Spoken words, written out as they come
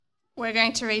We're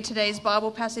going to read today's Bible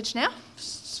passage now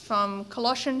from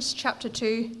Colossians chapter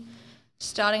 2,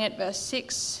 starting at verse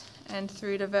 6 and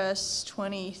through to verse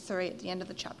 23 at the end of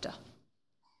the chapter.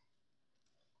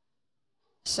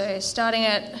 So starting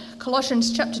at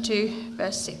Colossians chapter 2,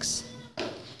 verse 6.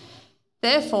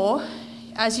 Therefore,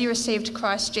 as you received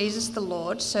Christ Jesus the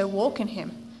Lord, so walk in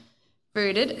him,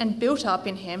 rooted and built up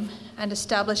in him and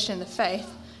established in the faith,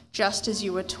 just as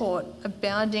you were taught,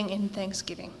 abounding in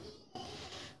thanksgiving.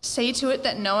 See to it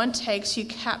that no one takes you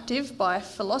captive by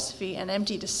philosophy and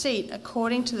empty deceit,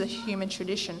 according to the human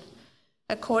tradition,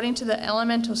 according to the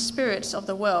elemental spirits of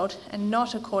the world, and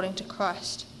not according to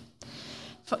Christ.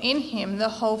 For in him the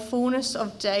whole fullness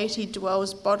of deity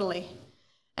dwells bodily,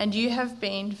 and you have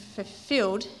been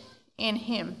fulfilled in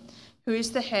him, who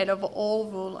is the head of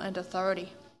all rule and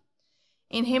authority.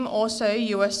 In him also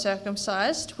you were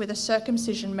circumcised, with a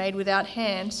circumcision made without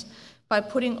hands, by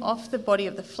putting off the body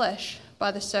of the flesh, by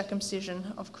the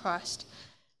circumcision of Christ,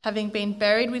 having been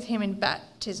buried with him in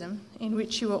baptism, in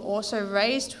which you were also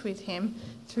raised with him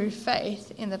through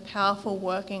faith in the powerful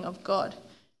working of God,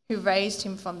 who raised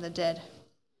him from the dead.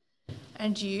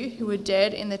 And you, who were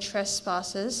dead in the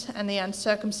trespasses and the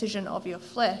uncircumcision of your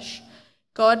flesh,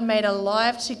 God made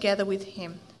alive together with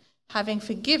him, having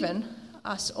forgiven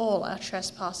us all our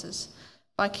trespasses,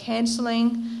 by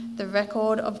cancelling the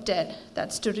record of debt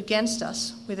that stood against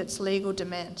us with its legal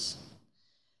demands.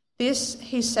 This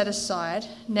he set aside,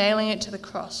 nailing it to the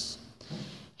cross.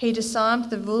 He disarmed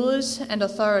the rulers and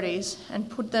authorities and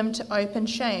put them to open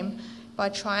shame by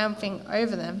triumphing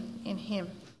over them in him.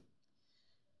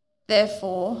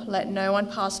 Therefore, let no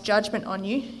one pass judgment on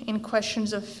you in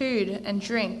questions of food and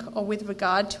drink, or with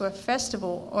regard to a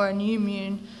festival or a new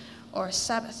moon or a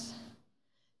Sabbath.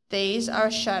 These are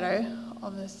a shadow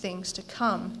of the things to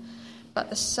come,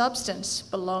 but the substance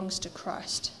belongs to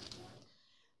Christ.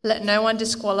 Let no one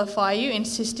disqualify you,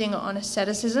 insisting on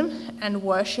asceticism and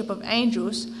worship of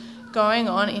angels, going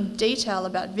on in detail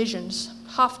about visions,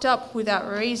 puffed up without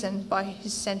reason by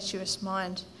his sensuous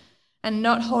mind, and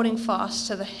not holding fast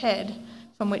to the head,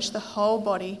 from which the whole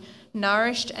body,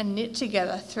 nourished and knit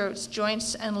together through its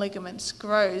joints and ligaments,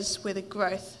 grows with a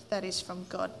growth that is from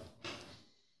God.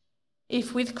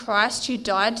 If with Christ you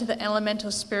died to the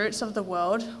elemental spirits of the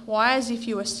world, why, as if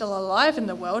you were still alive in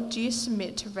the world, do you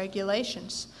submit to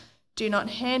regulations? Do not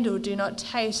handle, do not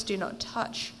taste, do not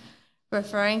touch,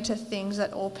 referring to things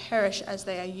that all perish as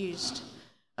they are used,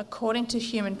 according to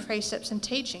human precepts and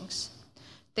teachings.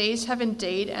 These have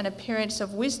indeed an appearance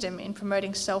of wisdom in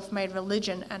promoting self-made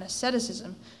religion and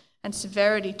asceticism and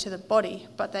severity to the body,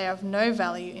 but they are of no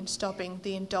value in stopping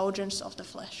the indulgence of the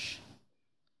flesh.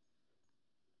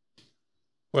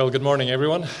 Well, good morning,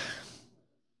 everyone.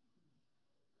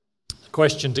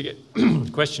 Question to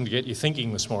get you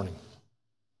thinking this morning.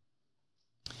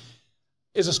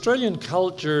 Is Australian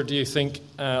culture, do you think,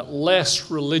 less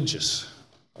religious,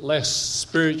 less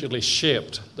spiritually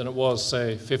shaped than it was,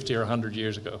 say, 50 or 100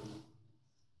 years ago?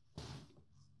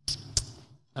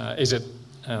 Is it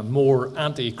more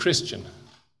anti-Christian?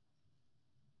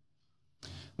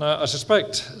 Now, I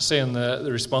suspect, seeing the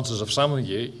responses of some of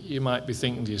you, you might be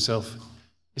thinking to yourself,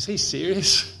 is he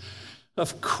serious?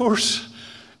 Of course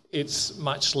it's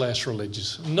much less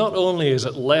religious. Not only is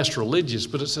it less religious,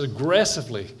 but it's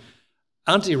aggressively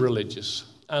anti-religious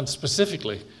and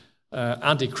specifically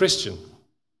anti-Christian.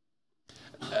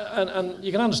 And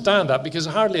you can understand that because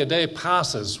hardly a day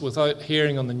passes without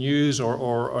hearing on the news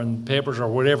or on papers or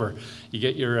wherever you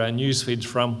get your news feeds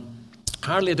from.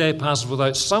 Hardly a day passes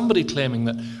without somebody claiming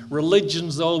that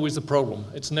religion's always the problem.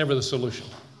 It's never the solution.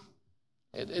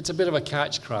 It's a bit of a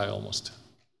catch cry almost.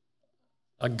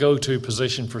 A go-to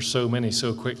position for so many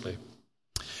so quickly.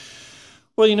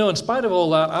 Well, in spite of all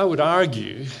that, I would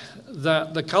argue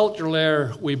that the cultural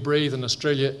air we breathe in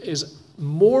Australia is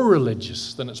more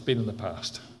religious than it's been in the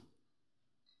past.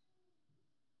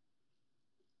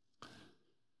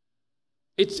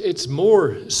 It's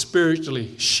more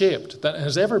spiritually shaped than it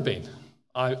has ever been,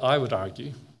 I would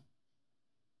argue.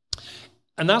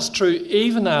 And that's true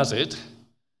even as it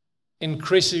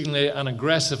increasingly and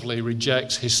aggressively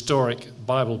rejects historic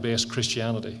Bible-based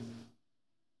Christianity.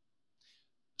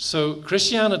 So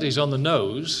Christianity's on the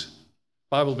nose,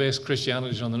 Bible-based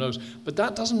Christianity's on the nose, but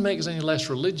that doesn't make us any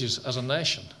less religious as a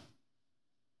nation.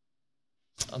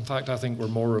 In fact, I think we're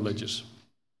more religious.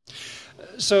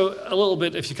 So a little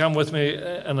bit, if you come with me,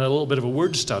 and a little bit of a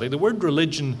word study. The word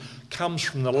religion comes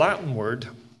from the Latin word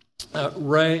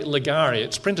re legare.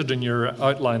 It's printed in your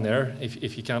outline there,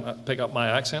 if you can't pick up my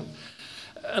accent.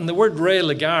 And the word re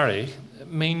legare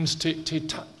means to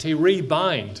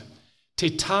rebind, to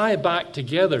tie back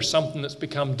together something that's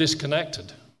become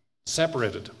disconnected,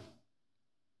 separated.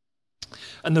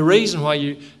 And the reason why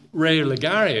you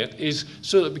religare it is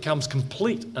so that it becomes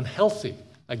complete and healthy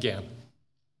again.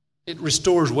 It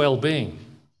restores well-being.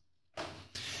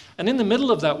 And in the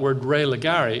middle of that word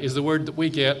religare is the word that we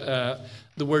get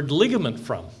the word ligament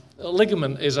from. A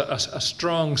ligament is a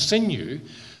strong sinew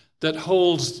that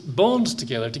holds bones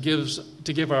together to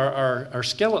give our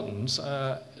skeletons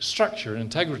structure and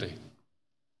integrity.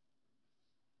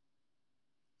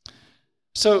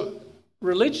 So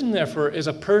religion, therefore, is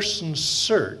a person's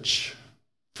search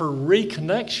for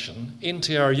reconnection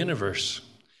into our universe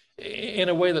in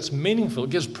a way that's meaningful. It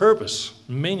gives purpose,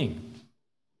 meaning,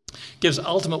 gives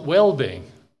ultimate well-being,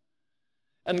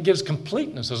 and gives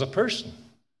completeness as a person.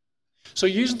 So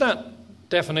using that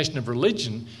definition of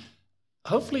religion,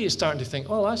 hopefully you're starting to think,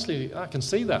 well, actually, I can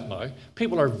see that now.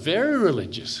 People are very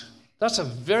religious. That's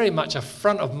very much a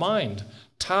front-of-mind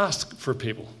task for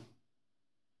people.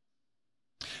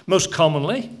 Most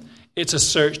commonly, it's a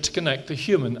search to connect the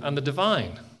human and the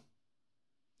divine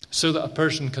so that a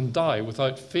person can die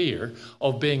without fear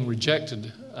of being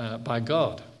rejected by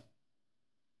God.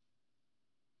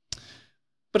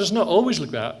 But it's not always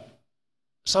like that.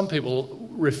 Some people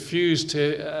refuse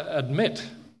to admit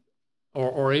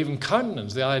or even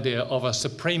countenance the idea of a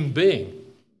supreme being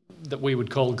that we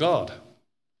would call God.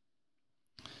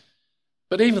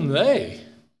 But even they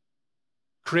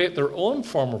create their own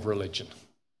form of religion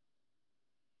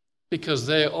because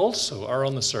they also are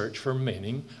on the search for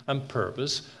meaning and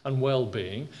purpose and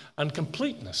well-being and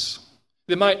completeness.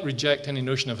 They might reject any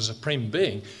notion of a supreme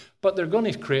being, but they're going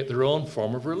to create their own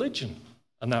form of religion.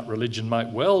 And that religion might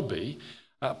well be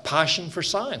a passion for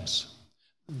science.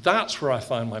 That's where I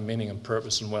find my meaning and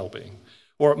purpose and well-being.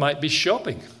 Or it might be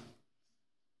shopping.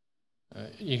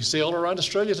 You can see all around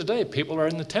Australia today, people are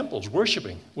in the temples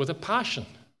worshipping with a passion.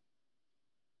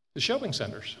 The shopping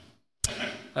centres.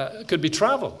 It could be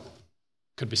travel.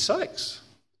 Could be sex.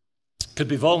 Could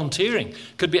be volunteering.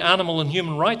 Could be animal and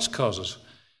human rights causes.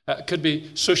 It could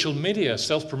be social media,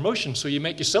 self-promotion, so you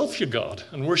make yourself your God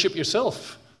and worship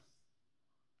yourself.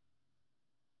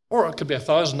 Or it could be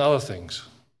 1,000 other things.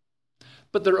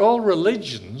 But they're all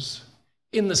religions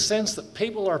in the sense that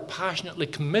people are passionately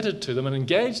committed to them and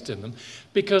engaged in them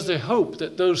because they hope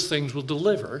that those things will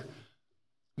deliver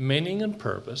meaning and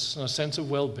purpose and a sense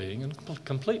of well-being and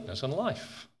completeness in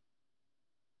life.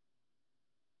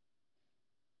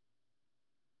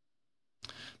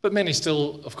 But many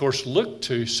still, of course, look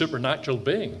to supernatural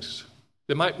beings.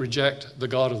 They might reject the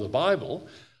God of the Bible,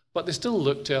 but they still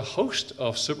look to a host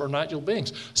of supernatural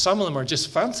beings. Some of them are just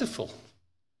fanciful.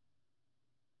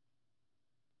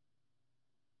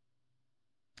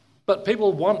 But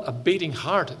people want a beating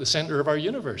heart at the center of our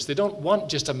universe. They don't want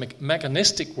just a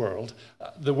mechanistic world,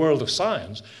 the world of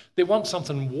science. They want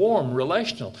something warm,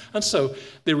 relational. And so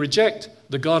they reject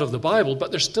the God of the Bible,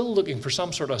 but they're still looking for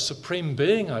some sort of supreme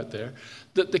being out there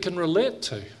that they can relate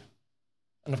to.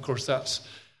 And of course, that's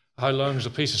how long is a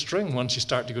piece of string once you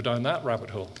start to go down that rabbit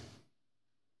hole.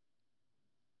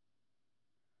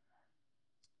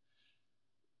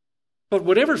 But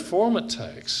whatever form it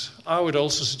takes, I would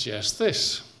also suggest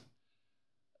this,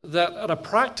 that at a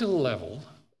practical level,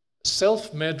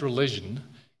 self-made religion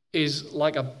is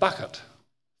like a bucket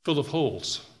full of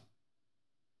holes.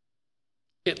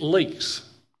 It leaks.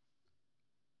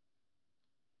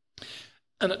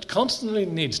 And it constantly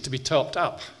needs to be topped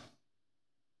up.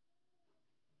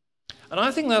 And I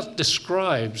think that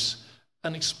describes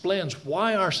and explains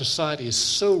why our society is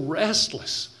so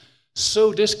restless,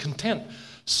 so discontent,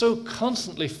 so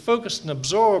constantly focused and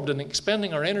absorbed and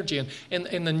expending our energy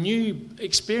in the new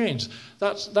experience.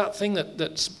 That's that thing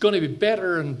that's going to be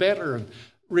better and better and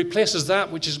replaces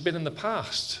that which has been in the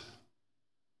past.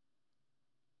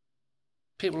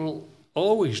 People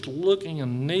always looking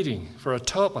and needing for a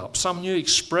top-up, some new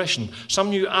expression, some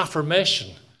new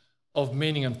affirmation of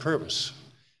meaning and purpose.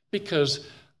 Because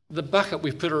the bucket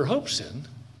we've put our hopes in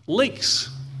leaks,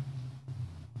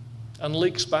 and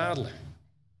leaks badly.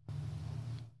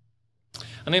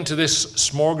 And into this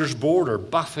smorgasbord or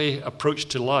buffet approach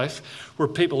to life, where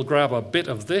people grab a bit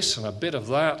of this and a bit of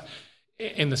that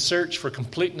in the search for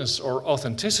completeness or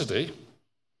authenticity,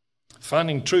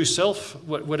 finding true self,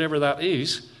 whatever that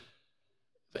is,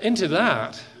 into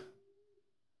that,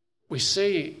 we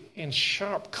see in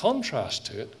sharp contrast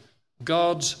to it,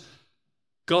 God's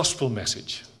gospel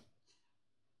message,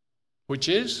 which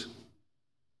is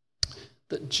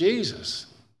that Jesus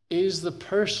is the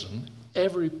person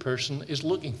every person is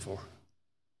looking for.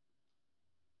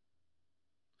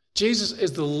 Jesus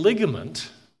is the ligament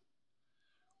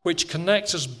which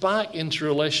connects us back into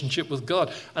relationship with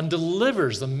God and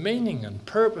delivers the meaning and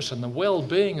purpose and the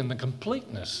well-being and the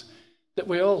completeness that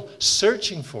we're all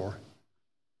searching for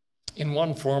in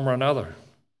one form or another.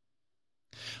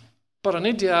 But I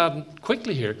need to add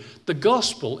quickly here, the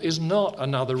gospel is not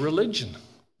another religion.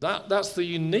 That's the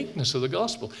uniqueness of the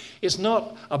gospel. It's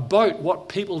not about what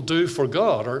people do for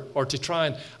God or to try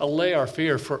and allay our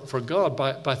fear for God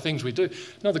by things we do.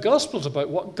 No, the gospel is about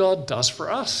what God does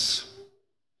for us.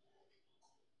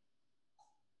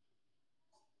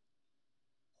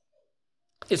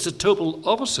 It's the total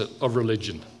opposite of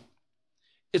religion.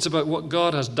 It's about what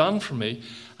God has done for me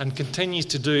and continues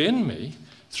to do in me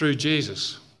through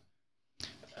Jesus.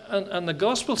 And the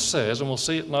gospel says, and we'll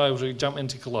see it now as we jump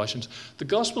into Colossians, the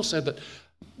gospel said that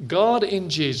God in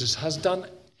Jesus has done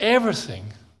everything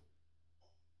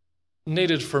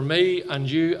needed for me and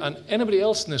you and anybody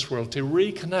else in this world to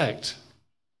reconnect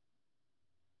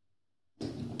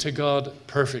to God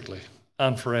perfectly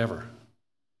and forever.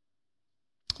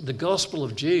 The gospel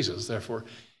of Jesus, therefore,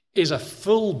 is a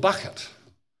full bucket,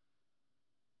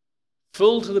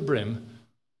 full to the brim,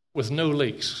 with no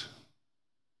leaks,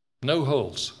 no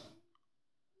holes.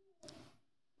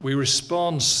 We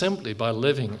respond simply by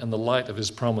living in the light of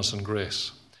his promise and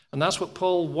grace. And that's what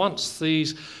Paul wants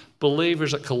these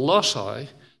believers at Colossae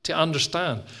to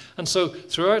understand. And so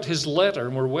throughout his letter,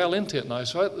 and we're well into it now,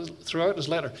 throughout his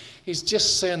letter, he's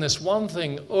just saying this one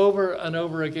thing over and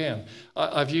over again.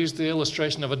 I've used the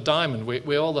illustration of a diamond, with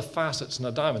all the facets in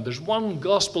a diamond. There's one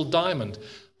gospel diamond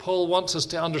Paul wants us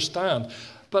to understand.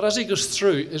 But as he goes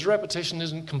through, his repetition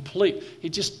isn't complete. He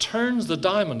just turns the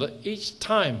diamond each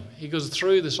time he goes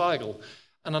through the cycle,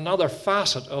 and another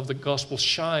facet of the gospel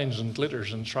shines and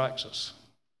glitters and attracts us.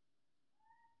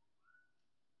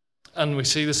 And we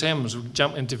see the same as we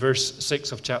jump into verse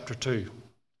 6 of chapter 2,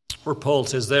 where Paul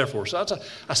says, therefore. So that's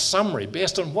a summary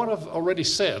based on what I've already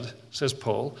said, says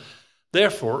Paul.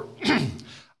 Therefore,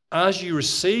 as you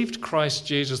received Christ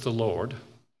Jesus the Lord,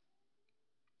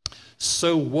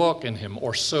 so walk in him,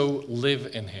 or so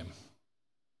live in him.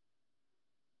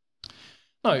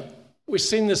 Now, we've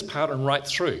seen this pattern right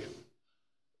through.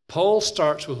 Paul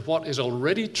starts with what is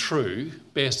already true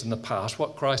based in the past,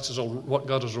 what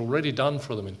God has already done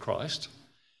for them in Christ.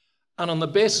 And on the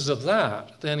basis of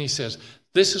that, then he says,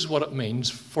 this is what it means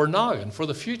for now and for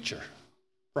the future,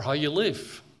 for how you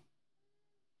live.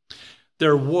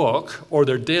 Their walk or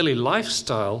their daily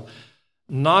lifestyle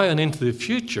now and into the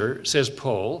future, says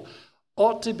Paul,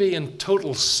 ought to be in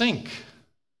total sync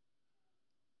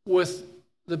with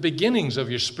the beginnings of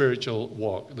your spiritual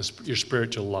walk, your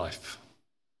spiritual life.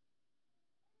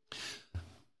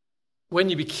 When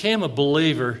you became a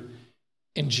believer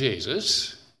in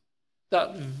Jesus,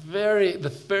 the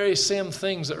very same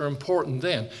things that are important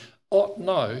then ought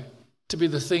now to be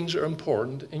the things that are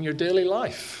important in your daily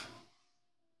life.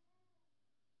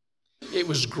 It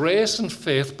was grace and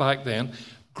faith back then,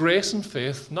 grace and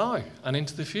faith now and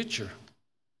into the future.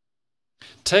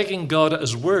 Taking God at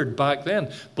his word back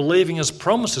then, believing his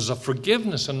promises of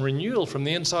forgiveness and renewal from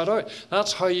the inside out.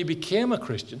 That's how you became a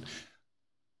Christian.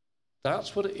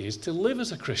 That's what it is to live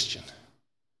as a Christian.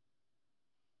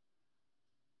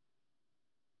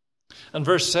 In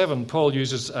verse 7, Paul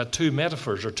uses two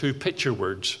metaphors or two picture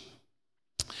words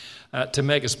to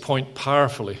make his point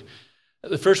powerfully.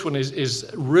 The first one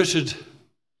is rooted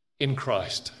in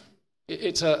Christ.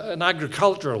 It's an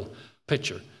agricultural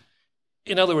picture.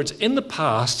 In other words, in the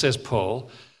past, says Paul,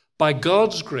 by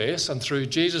God's grace and through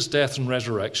Jesus' death and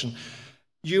resurrection,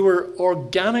 you were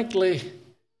organically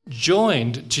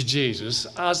joined to Jesus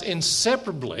as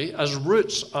inseparably as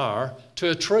roots are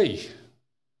to a tree.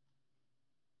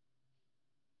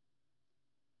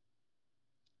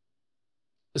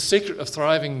 The secret of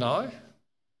thriving now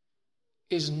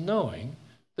is knowing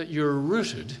that you're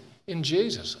rooted in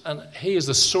Jesus and he is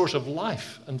the source of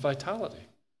life and vitality.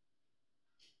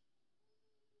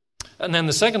 And then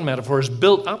the second metaphor is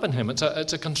built up in him. It's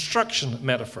a construction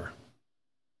metaphor.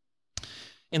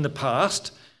 In the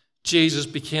past, Jesus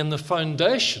became the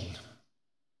foundation.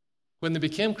 When they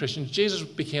became Christians, Jesus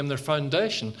became their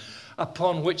foundation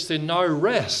upon which they now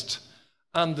rest.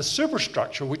 And the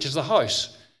superstructure, which is the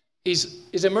house, is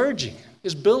emerging,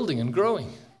 is building and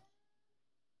growing.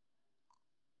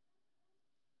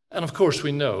 And of course,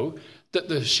 we know that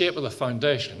the shape of the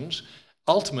foundations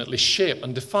ultimately shape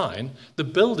and define the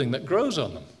building that grows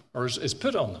on them or is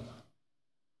put on them.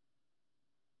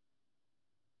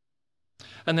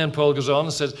 And then Paul goes on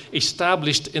and says,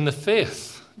 established in the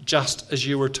faith, just as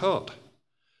you were taught.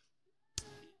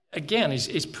 Again,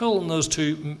 he's pulling those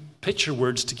two picture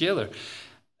words together.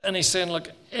 And he's saying, look,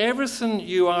 everything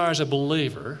you are as a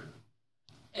believer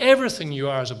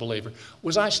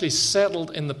was actually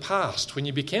settled in the past when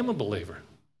you became a believer.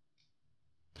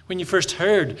 when you first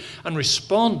heard and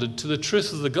responded to the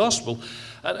truth of the gospel.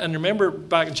 And remember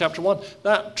back in chapter 1,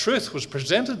 that truth was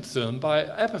presented to them by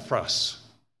Epaphras.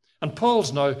 And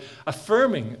Paul's now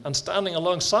affirming and standing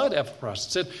alongside Epaphras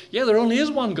and said, yeah, there only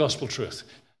is one gospel truth.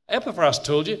 Epaphras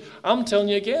told you, I'm telling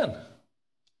you again.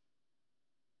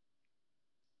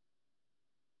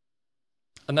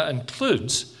 And that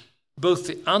includes both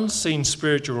the unseen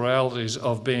spiritual realities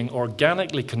of being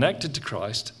organically connected to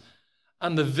Christ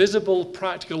and the visible,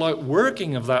 practical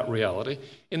outworking of that reality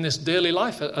in this daily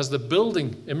life as the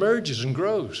building emerges and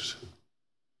grows.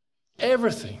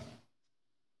 Everything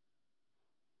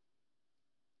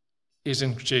is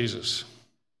in Jesus.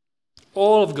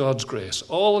 All of God's grace,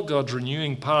 all of God's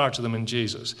renewing power to them in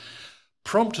Jesus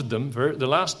prompted them, the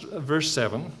last verse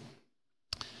 7,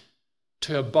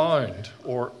 to abound,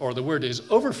 or the word is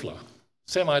overflow.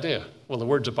 Same idea. Well, the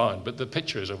word's abound, but the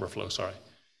picture is overflow, sorry.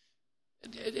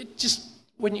 It just,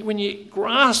 when you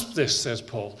grasp this, says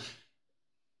Paul,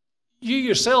 you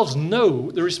yourselves know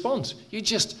the response. You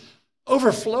just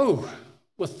overflow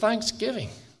with thanksgiving.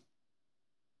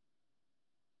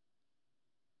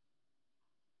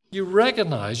 You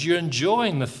recognize you're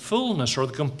enjoying the fullness or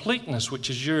the completeness which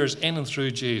is yours in and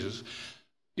through Jesus,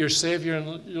 your Savior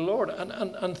and your Lord.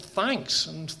 And thanks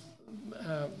and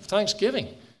thanksgiving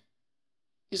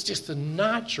is just the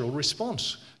natural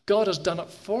response. God has done it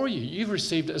for you. You've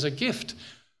received it as a gift.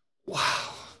 Wow.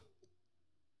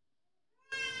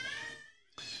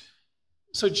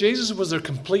 So Jesus was their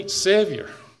complete Savior.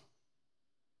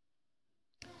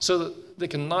 So that they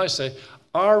can now say,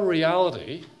 our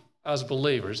reality as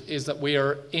believers is that we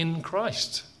are in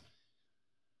Christ.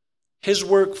 His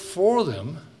work for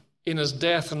them in his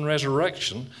death and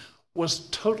resurrection was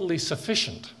totally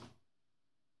sufficient.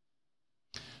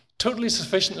 Totally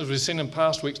sufficient, as we've seen in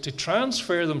past weeks, to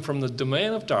transfer them from the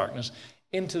domain of darkness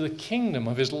into the kingdom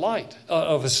of his light,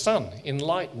 of his Son, in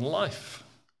light and life.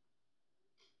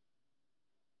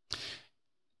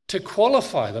 To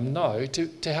qualify them now to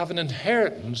have an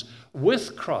inheritance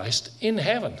with Christ in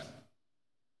heaven.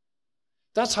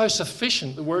 That's how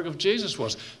sufficient the work of Jesus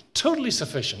was. Totally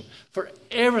sufficient for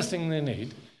everything they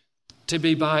need to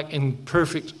be back in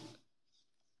perfect,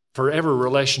 forever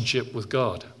relationship with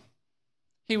God.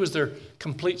 He was their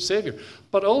complete Savior.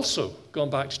 But also, going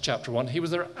back to chapter 1, he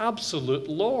was their absolute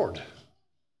Lord.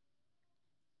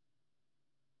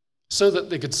 So that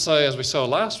they could say, as we saw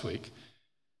last week,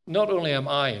 not only am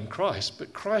I in Christ,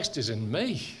 but Christ is in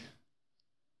me.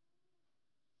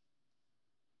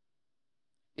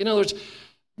 In other words,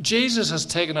 Jesus has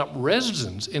taken up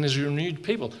residence in his renewed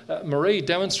people. Marie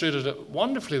demonstrated it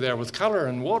wonderfully there with colour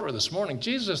and water this morning.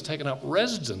 Jesus has taken up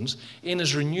residence in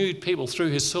his renewed people through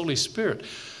his Holy Spirit,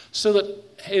 so that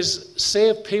his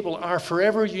saved people are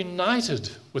forever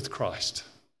united with Christ.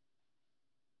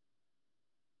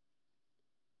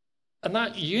 And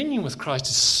that union with Christ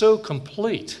is so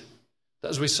complete that,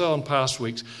 as we saw in past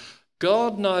weeks,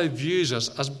 God now views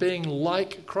us as being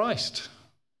like Christ,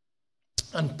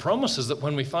 and promises that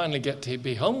when we finally get to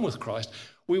be home with Christ,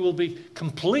 we will be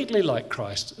completely like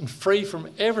Christ and free from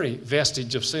every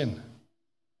vestige of sin.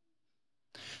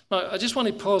 Now, I just want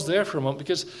to pause there for a moment,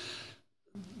 because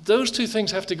those two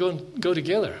things have to go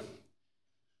together.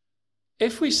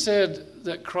 If we said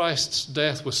that Christ's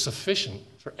death was sufficient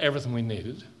for everything we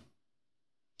needed,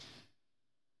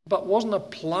 but wasn't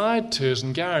applied to us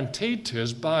and guaranteed to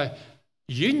us by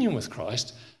union with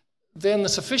Christ, then the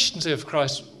sufficiency of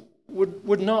Christ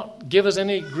would not give us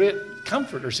any great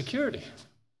comfort or security.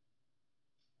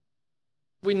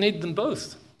 We need them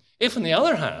both. If, on the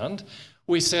other hand,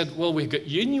 we said, well, we've got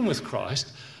union with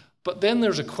Christ, but then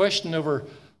there's a question over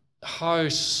how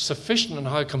sufficient and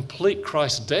how complete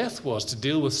Christ's death was to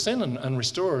deal with sin and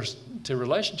restore us to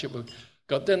relationship with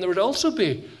God, then there would also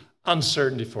be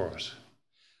uncertainty for us.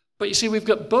 But you see, we've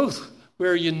got both.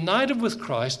 We're united with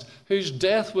Christ, whose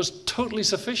death was totally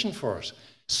sufficient for us,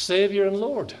 Savior and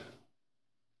Lord.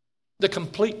 The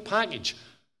complete package,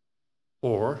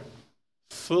 or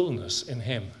fullness in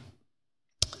him,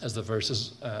 as the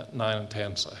verses 9 and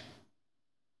 10 say.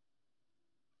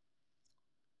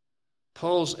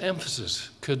 Paul's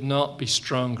emphasis could not be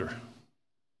stronger.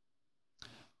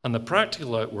 And the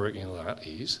practical outworking of that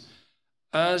is,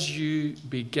 as you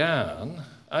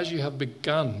have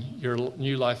begun your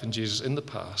new life in Jesus in the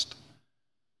past,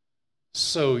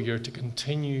 so you're to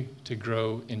continue to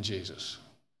grow in Jesus.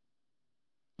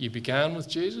 You began with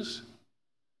Jesus,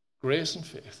 grace and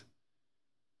faith.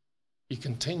 You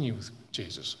continue with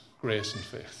Jesus, grace and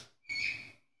faith.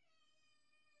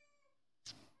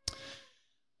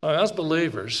 Now, as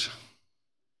believers,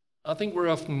 I think we're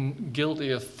often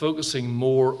guilty of focusing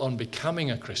more on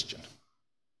becoming a Christian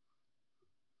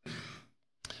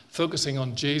focusing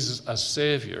on Jesus as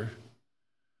Saviour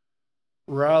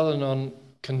rather than on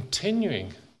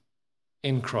continuing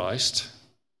in Christ,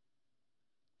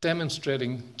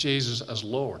 demonstrating Jesus as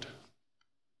Lord.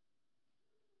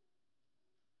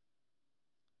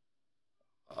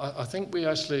 I think we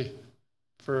actually,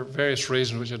 for various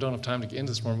reasons which I don't have time to get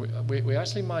into this morning, we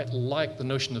actually might like the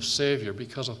notion of Saviour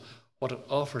because of what it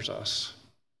offers us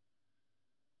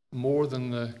more than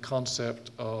the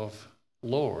concept of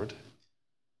Lord,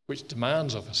 which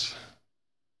demands of us.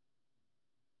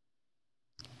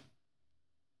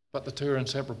 But the two are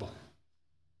inseparable.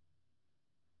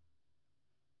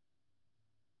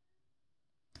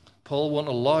 Paul won't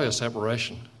allow a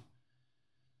separation.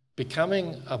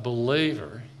 Becoming a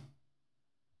believer,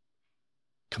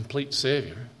 complete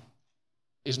Saviour,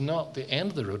 is not the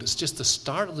end of the road. It's just the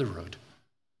start of the road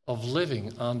of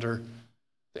living under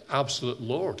the absolute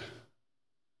Lord.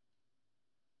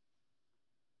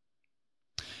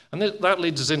 And that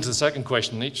leads us into the second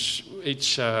question. Each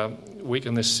week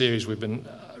in this series, we've been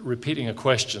repeating a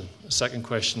question. The second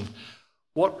question: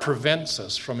 what prevents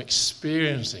us from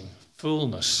experiencing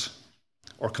fullness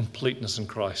or completeness in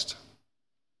Christ?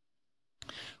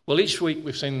 Well, each week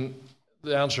we've seen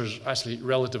the answer is actually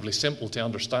relatively simple to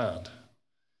understand,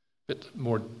 a bit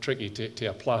more tricky to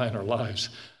apply in our lives,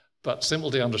 but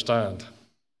simple to understand.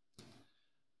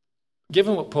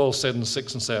 Given what Paul said in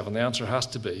 6 and 7, the answer has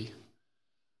to be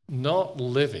not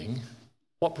living.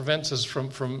 What prevents us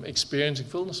from experiencing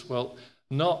fullness? Well,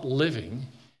 not living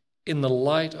in the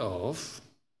light of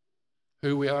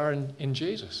who we are in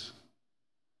Jesus.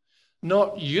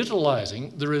 Not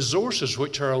utilizing the resources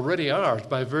which are already ours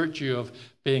by virtue of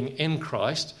being in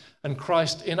Christ and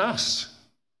Christ in us.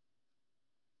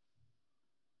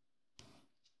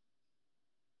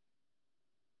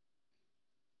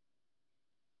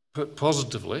 Put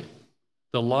positively,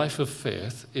 the life of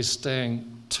faith is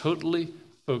staying totally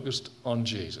focused on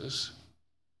Jesus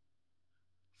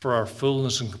for our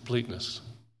fullness and completeness.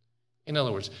 In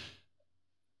other words,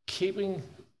 keeping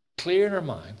clear in our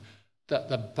mind that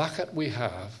the bucket we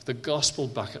have, the gospel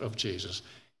bucket of Jesus,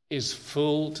 is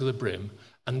full to the brim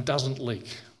and doesn't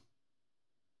leak.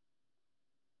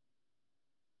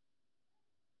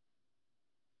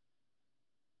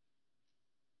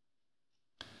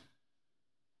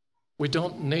 We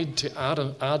don't need to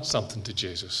add something to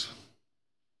Jesus.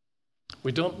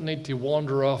 We don't need to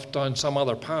wander off down some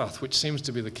other path, which seems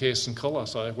to be the case in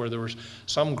Colossae, where there was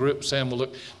some group saying, well,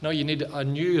 look, no, you need a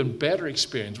new and better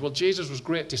experience. Well, Jesus was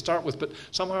great to start with, but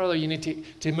somehow or other you need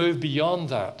to move beyond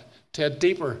that to a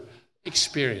deeper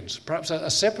experience, perhaps a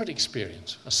separate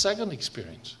experience, a second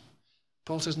experience.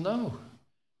 Paul says, no,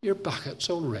 your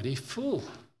bucket's already full.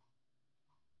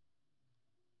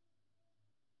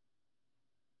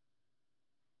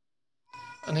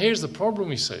 And here's the problem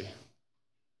we see.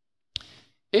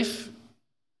 If,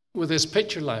 with this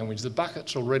picture language, the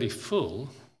bucket's already full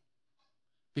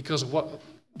because of what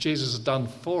Jesus has done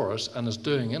for us and is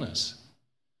doing in us,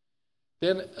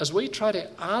 then as we try to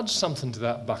add something to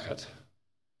that bucket,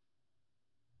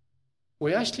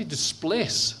 we actually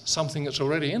displace something that's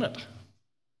already in it.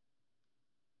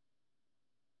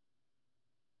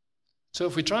 So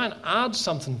if we try and add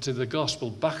something to the gospel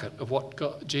bucket of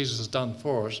what Jesus has done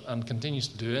for us and continues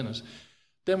to do in us,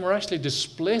 then we're actually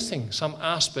displacing some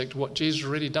aspect of what Jesus has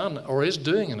already done or is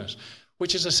doing in us,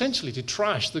 which is essentially to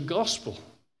trash the gospel.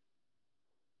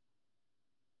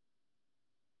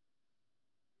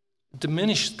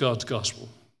 Diminish God's gospel.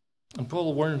 And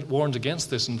Paul warns against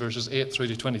this in verses 8 through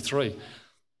to 23.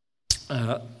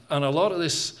 And a lot of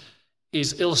this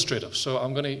is illustrative, so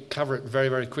I'm going to cover it very,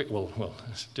 very quick. Well,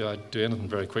 do I do anything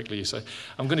very quickly, you say?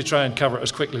 I'm going to try and cover it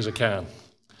as quickly as I can.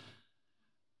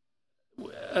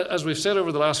 As we've said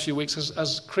over the last few weeks,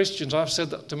 as Christians, I've said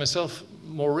that to myself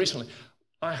more recently,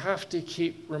 I have to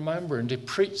keep remembering to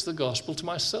preach the gospel to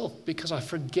myself because I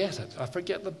forget it. I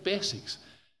forget the basics.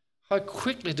 How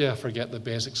quickly do I forget the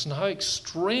basics, and how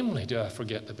extremely do I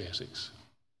forget the basics?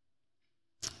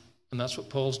 And that's what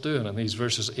Paul's doing in these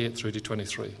verses 8 through to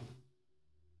 23.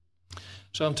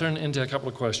 So I'm turning into a couple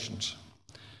of questions.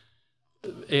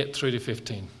 8 through to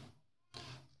 15.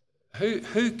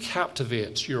 Who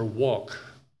captivates your walk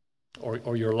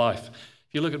or your life?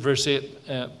 If you look at verse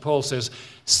 8, Paul says,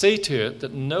 "See to it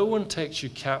that no one takes you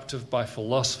captive by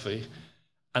philosophy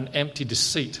and empty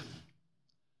deceit,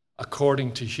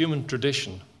 according to human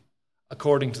tradition,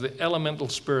 according to the elemental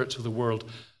spirits of the world,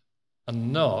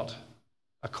 and not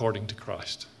according to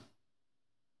Christ."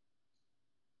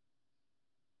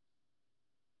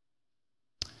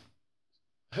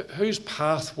 Whose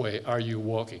pathway are you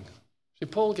walking? See,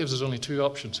 Paul gives us only two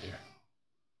options here.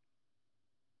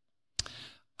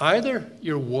 Either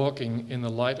you're walking in the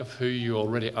light of who you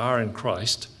already are in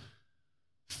Christ,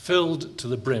 filled to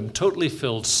the brim, totally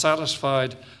filled,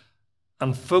 satisfied,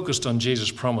 and focused on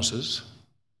Jesus' promises,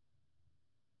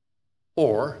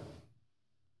 or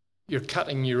you're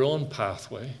cutting your own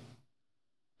pathway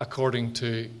according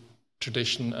to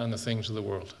tradition and the things of the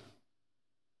world.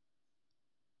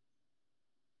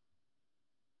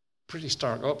 Pretty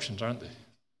stark options, aren't they?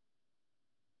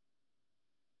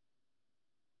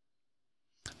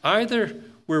 Either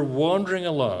we're wandering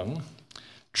along,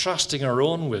 trusting our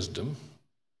own wisdom,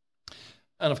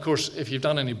 and of course, if you've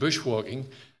done any bushwalking,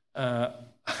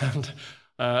 and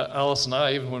Alice and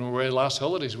I, even when we were away last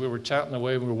holidays, we were chatting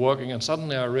away, we were walking, and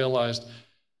suddenly I realised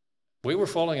we were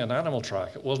following an animal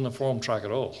track. It wasn't a formed track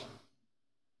at all.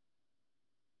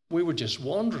 We were just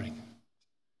wandering,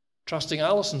 trusting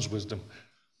Alison's wisdom.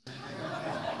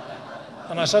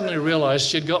 And I suddenly realised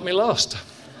she'd got me lost,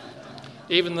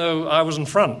 even though I was in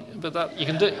front. But that you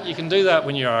can do that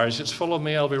when you're Irish. It's follow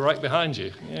me, I'll be right behind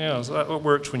you. So that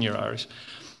works when you're Irish.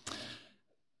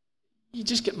 You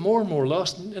just get more and more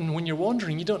lost, and when you're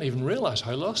wandering, you don't even realise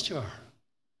how lost you are.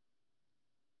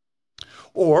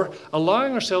 Or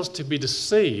allowing ourselves to be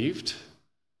deceived,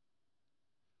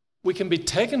 we can be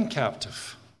taken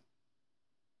captive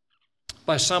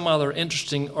by some other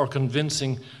interesting or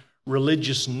convincing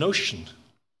religious notion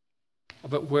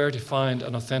about where to find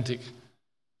an authentic,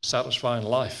 satisfying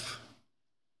life.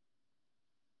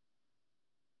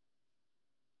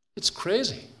 It's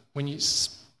crazy when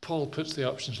Paul puts the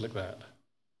options like that.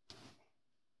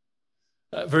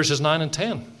 Verses 9 and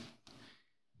 10.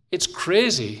 It's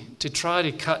crazy to try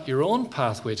to cut your own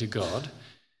pathway to God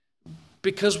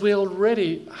because we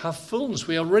already have fullness.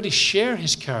 We already share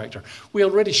his character. We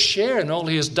already share in all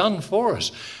he has done for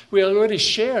us. We already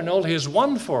share in all he has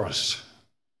won for us,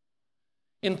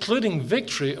 including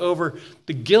victory over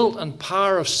the guilt and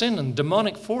power of sin and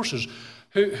demonic forces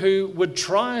who would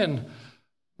try and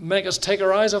make us take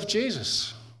our eyes off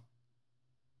Jesus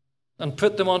and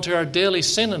put them onto our daily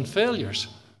sin and failures,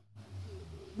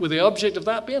 with the object of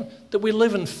that being that we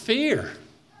live in fear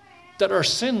that our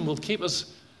sin will keep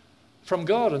us from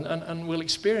God and we'll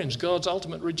experience God's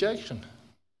ultimate rejection.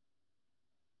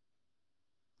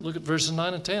 Look at verses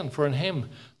 9 and 10. For in him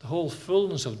the whole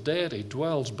fullness of deity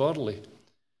dwells bodily,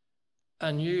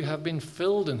 and you have been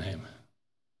filled in him,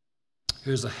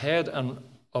 who is the head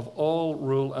of all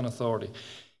rule and authority.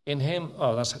 In him,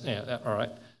 all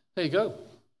right. There you go.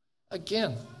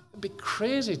 Again, it'd be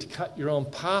crazy to cut your own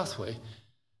pathway,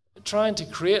 trying to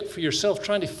create for yourself,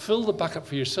 trying to fill the bucket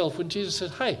for yourself, when Jesus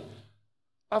said, hey,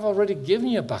 I've already given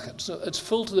you a bucket, so it's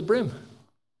full to the brim.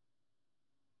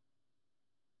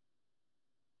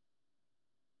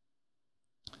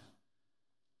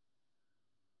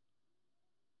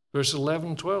 Verse 11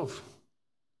 and 12.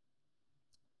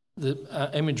 The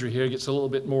imagery here gets a little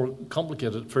bit more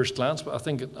complicated at first glance, but I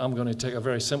think I'm going to take a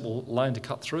very simple line to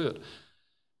cut through it.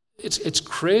 It's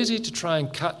crazy to try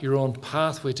and cut your own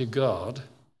pathway to God,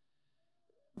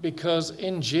 because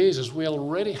in Jesus we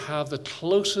already have the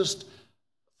closest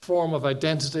form of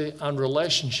identity and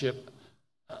relationship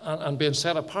and being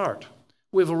set apart.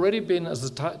 We've already been, as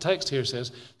the text here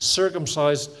says,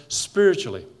 circumcised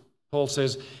spiritually. Paul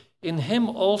says, in him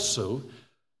also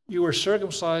you were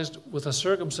circumcised with a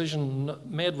circumcision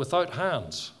made without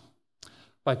hands,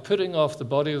 by putting off the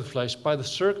body of the flesh by the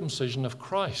circumcision of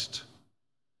Christ,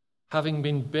 having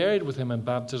been buried with him in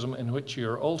baptism, in which you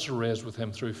are also raised with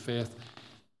him through faith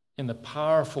in the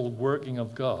powerful working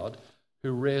of God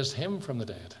who raised him from the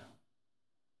dead.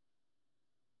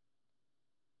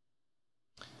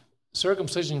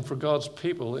 Circumcision for God's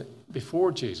people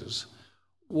before Jesus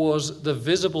was the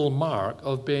visible mark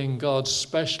of being God's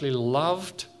specially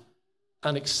loved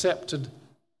and accepted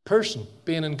person,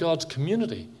 being in God's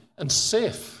community and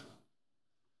safe.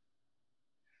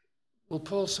 Well,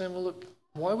 Paul's saying, well, look,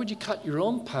 why would you cut your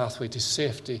own pathway to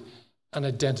safety and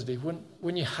identity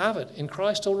when you have it in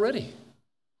Christ already?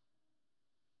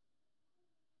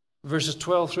 Verses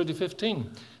 12 through to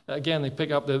 15. Again, they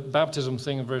pick up the baptism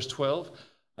thing in verse 12.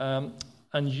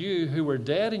 And you who were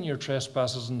dead in your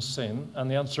trespasses and sin and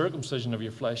the uncircumcision of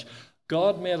your flesh,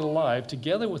 God made alive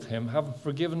together with him, having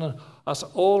forgiven us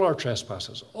all our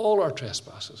trespasses,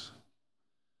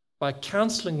 by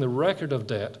cancelling the record of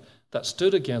debt that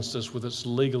stood against us with its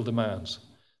legal demands.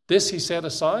 This he set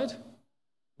aside,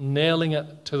 nailing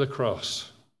it to the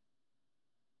cross.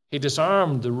 He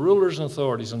disarmed the rulers and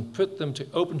authorities and put them to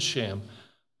open shame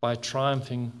by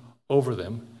triumphing over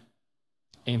them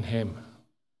in him.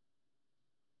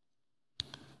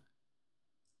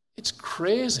 It's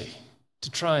crazy to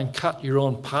try and cut your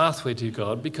own pathway to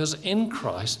God, because in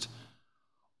Christ,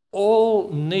 all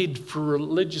need for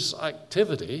religious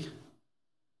activity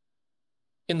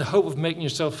in the hope of making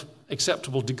yourself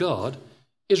acceptable to God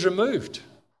is removed.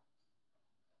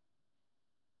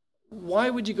 Why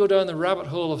would you go down the rabbit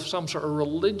hole of some sort of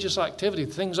religious activity?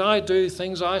 Things I do,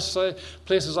 things I say,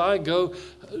 places I go,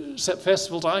 set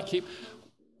festivals I keep,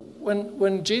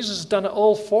 when Jesus has done it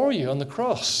all for you on the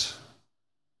cross.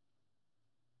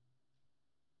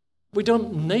 We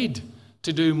don't need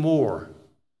to do more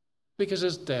because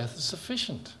his death is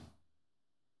sufficient.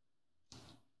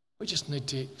 We just need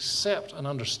to accept and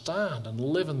understand and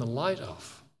live in the light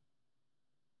of.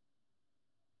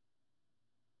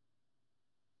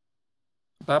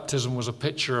 Baptism was a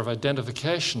picture of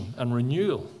identification and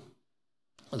renewal.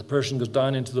 The person goes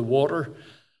down into the water.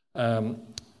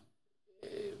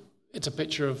 It's a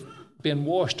picture of being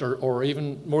washed, or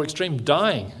even more extreme,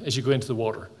 dying as you go into the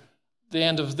water. The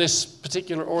end of this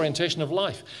particular orientation of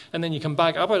life. And then you come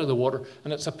back up out of the water,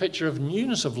 and it's a picture of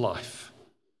newness of life,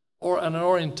 or an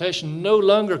orientation no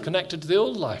longer connected to the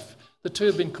old life. The two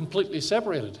have been completely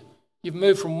separated. You've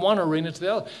moved from one arena to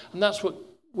the other. And that's what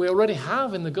we already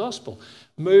have in the gospel.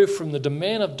 Moved from the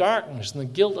domain of darkness and the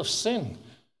guilt of sin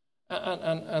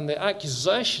and the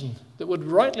accusation that would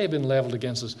rightly have been leveled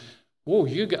against us. Whoa,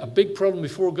 you got a big problem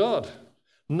before God.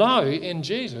 Now, in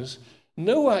Jesus,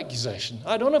 no accusation.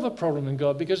 I don't have a problem in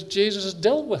God because Jesus has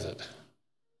dealt with it.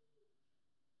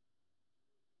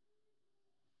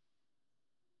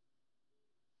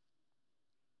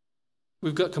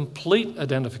 We've got complete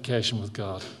identification with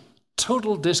God.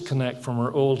 Total disconnect from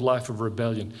our old life of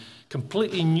rebellion.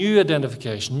 Completely new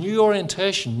identification, new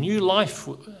orientation, new life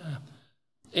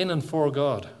in and for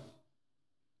God.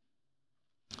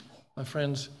 My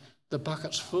friends, the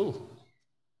bucket's full.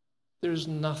 There's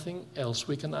nothing else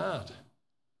we can add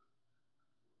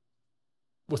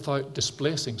without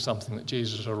displacing something that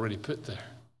Jesus has already put there.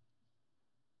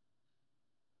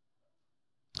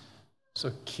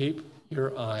 So keep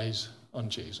your eyes on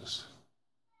Jesus.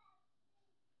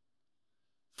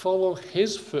 Follow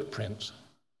his footprints.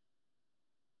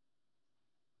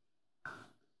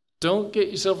 Don't get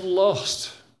yourself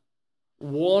lost,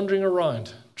 wandering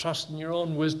around, trusting your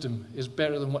own wisdom is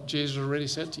better than what Jesus already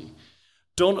said to you.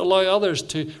 Don't allow others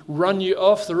to run you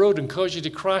off the road and cause you to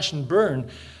crash and burn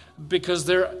because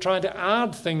they're trying to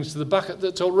add things to the bucket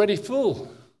that's already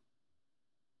full.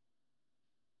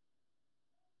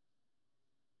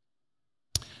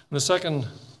 And the second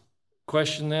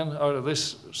question then, out of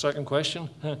this second question,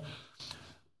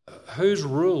 whose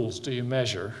rules do you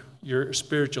measure your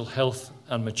spiritual health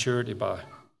and maturity by?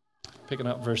 Picking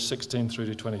up verse 16 through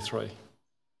to 23.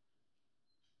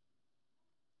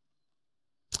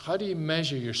 How do you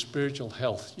measure your spiritual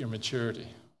health, your maturity?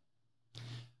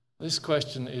 This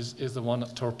question is the one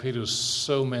that torpedoes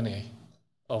so many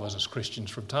of us as Christians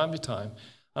from time to time.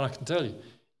 And I can tell you,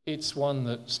 it's one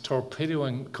that's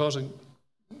torpedoing, causing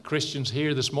Christians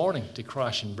here this morning to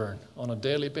crash and burn on a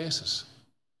daily basis.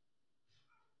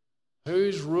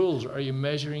 Whose rules are you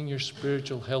measuring your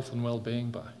spiritual health and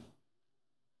well-being by?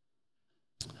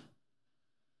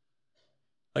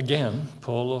 Again,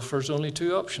 Paul offers only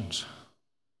two options.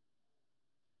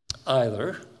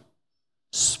 Either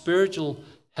spiritual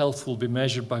health will be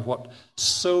measured by what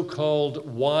so-called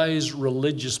wise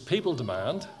religious people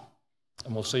demand,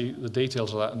 and we'll see the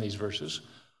details of that in these verses,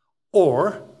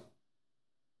 or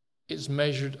it's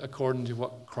measured according to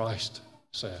what Christ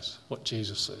says, what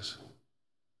Jesus says.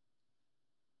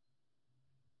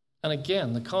 And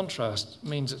again, the contrast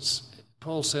means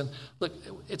Paul's saying, look,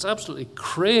 it's absolutely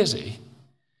crazy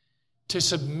to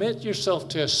submit yourself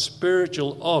to a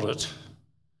spiritual audit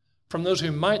from those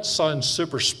who might sound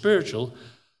super spiritual,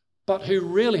 but who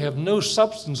really have no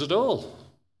substance at all,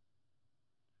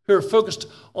 who are focused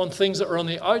on things that are on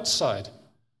the outside,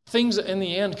 things that in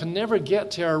the end can never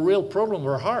get to our real problem of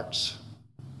our hearts.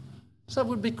 So that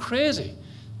would be crazy.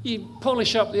 You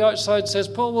polish up the outside, says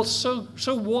Paul, well, so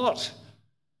what?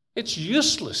 It's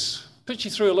useless. Puts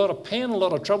you through a lot of pain, a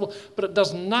lot of trouble, but it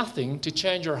does nothing to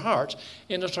change our hearts,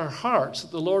 and it's our hearts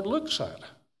that the Lord looks at.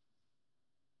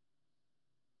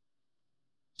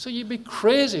 So you'd be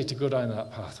crazy to go down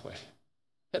that pathway.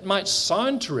 It might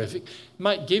sound terrific, it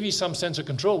might give you some sense of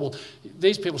control. Well,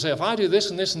 these people say, if I do this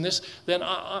and this and this, then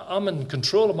I'm in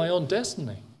control of my own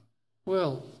destiny.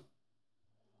 Well,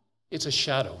 it's a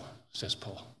shadow, says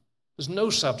Paul. There's no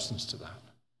substance to that.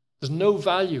 There's no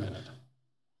value in it.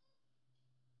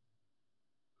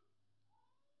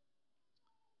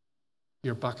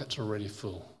 Your bucket's already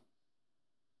full.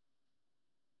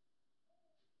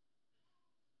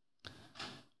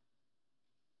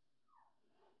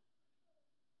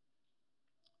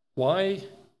 Why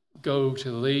go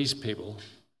to these people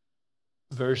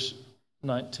verse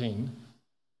 19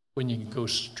 when you can go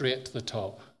straight to the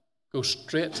top, go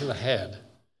straight to the head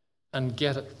and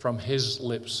get it from his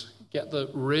lips, get the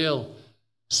real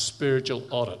spiritual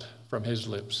audit from his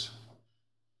lips.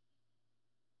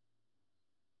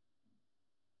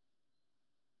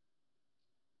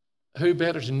 Who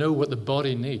better to know what the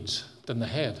body needs than the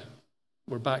head?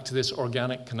 We're back to this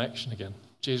organic connection again.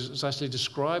 Jesus is actually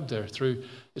described there through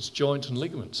its joints and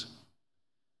ligaments.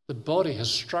 The body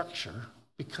has structure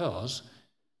because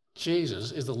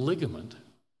Jesus is the ligament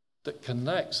that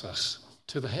connects us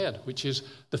to the head, which is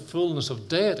the fullness of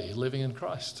deity living in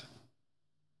Christ.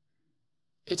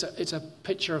 It's a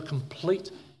picture of complete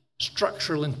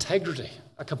structural integrity,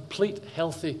 a complete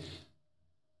healthy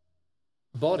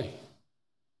body.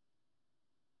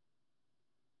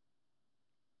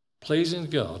 Pleasing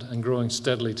to God and growing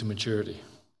steadily to maturity.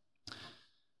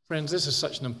 Friends, this is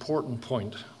such an important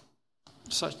point.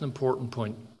 Such an important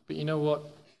point. But you know what?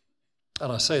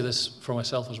 And I say this for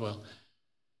myself as well.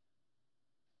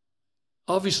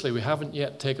 Obviously, we haven't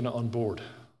yet taken it on board.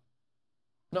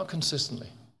 Not consistently.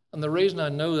 And the reason I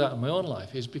know that in my own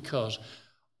life is because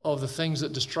of the things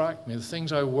that distract me, the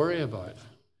things I worry about.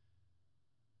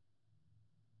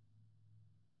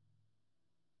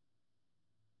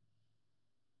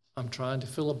 I'm trying to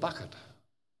fill a bucket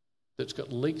that's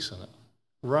got leaks in it,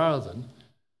 rather than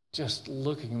just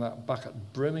looking at that bucket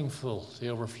brimming full to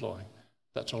overflowing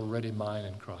that's already mine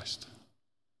in Christ.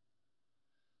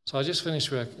 So I just finished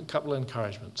with a couple of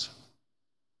encouragements.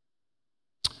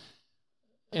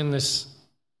 In these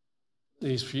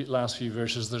last few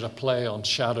verses, there's a play on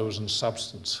shadows and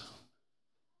substance.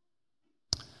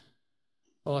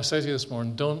 Well, I say to you this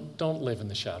morning, don't live in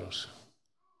the shadows.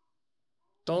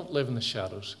 Don't live in the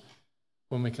shadows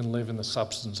when we can live in the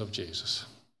substance of Jesus.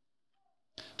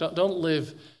 Don't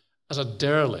live as a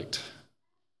derelict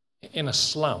in a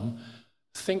slum,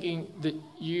 thinking that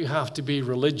you have to be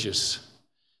religious,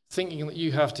 thinking that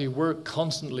you have to work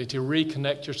constantly to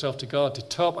reconnect yourself to God, to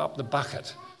top up the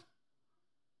bucket,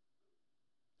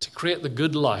 to create the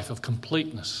good life of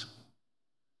completeness.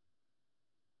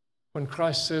 When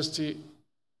Christ says to you,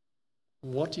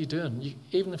 what are you doing?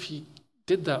 Even if you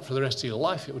did that for the rest of your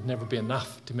life, it would never be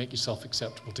enough to make yourself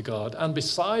acceptable to God. And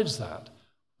besides that,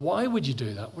 why would you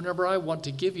do that whenever I want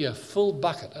to give you a full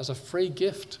bucket as a free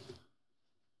gift?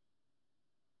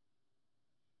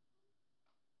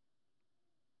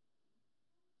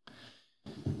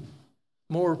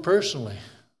 More personally,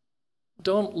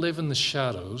 don't live in the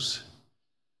shadows,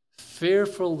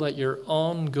 fearful that your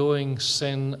ongoing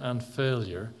sin and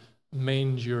failure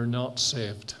means you're not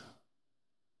saved.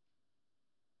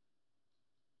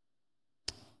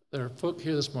 There are folk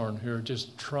here this morning who are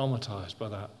just traumatized by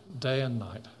that day and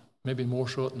night, maybe more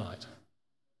so at night.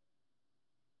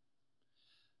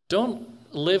 Don't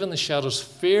live in the shadows,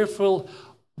 fearful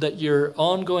that your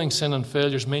ongoing sin and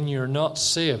failures mean you're not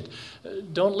saved.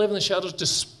 Don't live in the shadows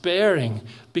despairing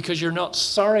because you're not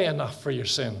sorry enough for your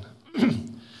sin.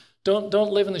 Don't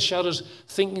live in the shadows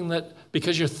thinking that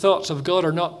because your thoughts of God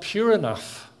are not pure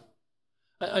enough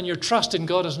and your trust in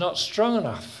God is not strong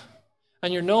enough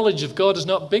and your knowledge of God is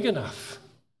not big enough.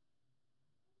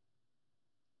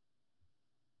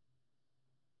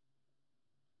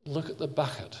 Look at the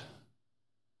bucket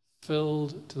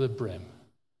filled to the brim.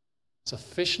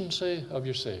 Sufficiency of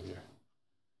your Savior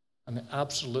and the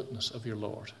absoluteness of your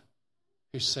Lord,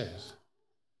 who says,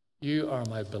 "You are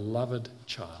my beloved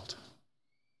child."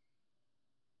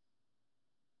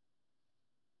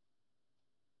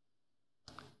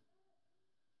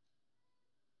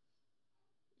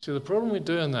 So the problem with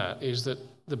doing that is that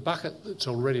the bucket that's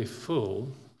already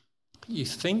full, you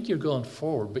think you're going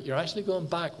forward, but you're actually going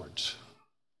backwards.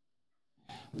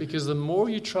 Because the more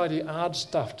you try to add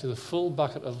stuff to the full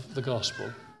bucket of the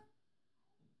gospel,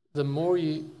 the more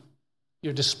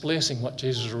you're displacing what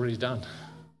Jesus has already done.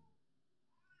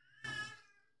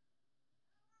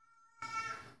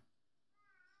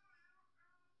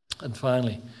 And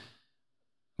finally,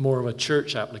 more of a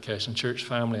church application, church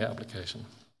family application.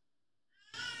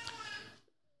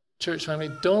 Church family,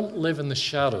 don't live in the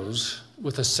shadows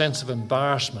with a sense of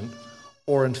embarrassment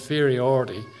or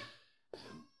inferiority,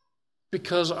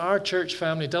 because our church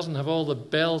family doesn't have all the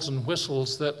bells and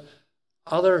whistles that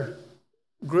other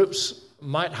groups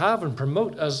might have and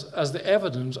promote as the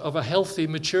evidence of a healthy,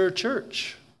 mature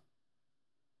church.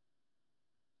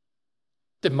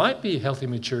 There might be healthy,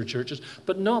 mature churches,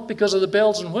 but not because of the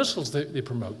bells and whistles they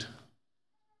promote.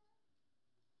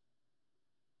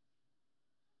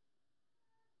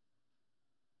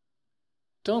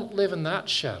 Don't live in that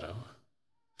shadow,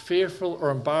 fearful or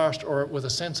embarrassed or with a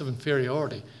sense of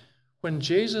inferiority, when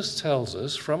Jesus tells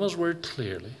us from his word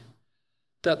clearly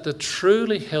that the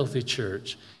truly healthy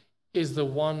church is the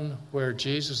one where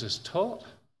Jesus is taught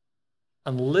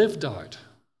and lived out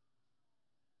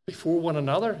before one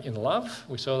another in love.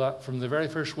 We saw that from the very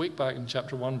first week back in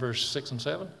chapter 1, verse 6 and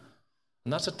 7.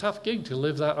 And that's a tough gig, to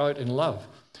live that out in love.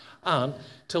 And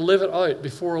to live it out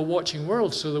before a watching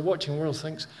world, so the watching world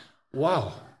thinks,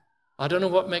 wow, I don't know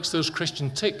what makes those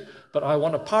Christians tick, but I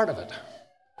want a part of it.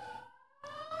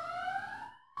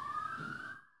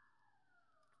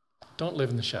 Don't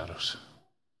live in the shadows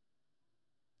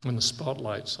when the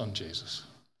spotlight's on Jesus.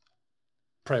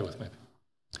 Pray with me.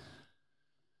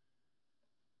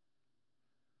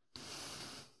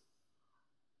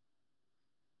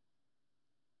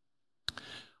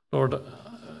 Lord,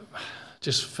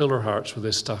 just fill our hearts with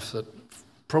this stuff that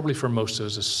probably for most of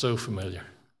us is so familiar.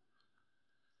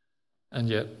 And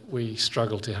yet we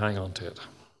struggle to hang on to it.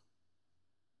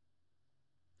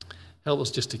 Help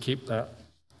us just to keep that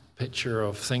picture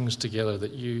of things together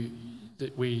that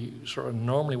we sort of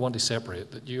normally want to separate,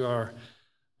 that you are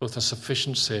both a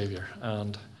sufficient Saviour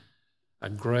and a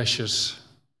gracious,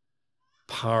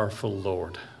 powerful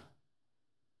Lord.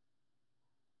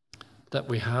 That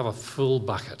we have a full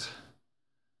bucket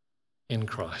in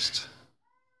Christ.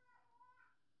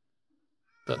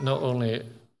 That not only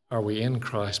are we in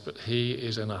Christ, but He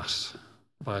is in us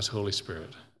by His Holy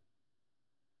Spirit.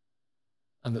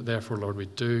 And that therefore, Lord, we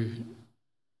do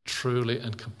truly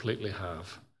and completely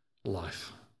have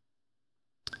life.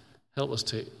 Help us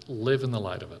to live in the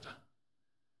light of it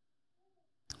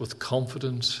with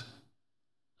confidence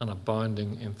and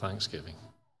abounding in thanksgiving.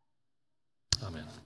 Amen.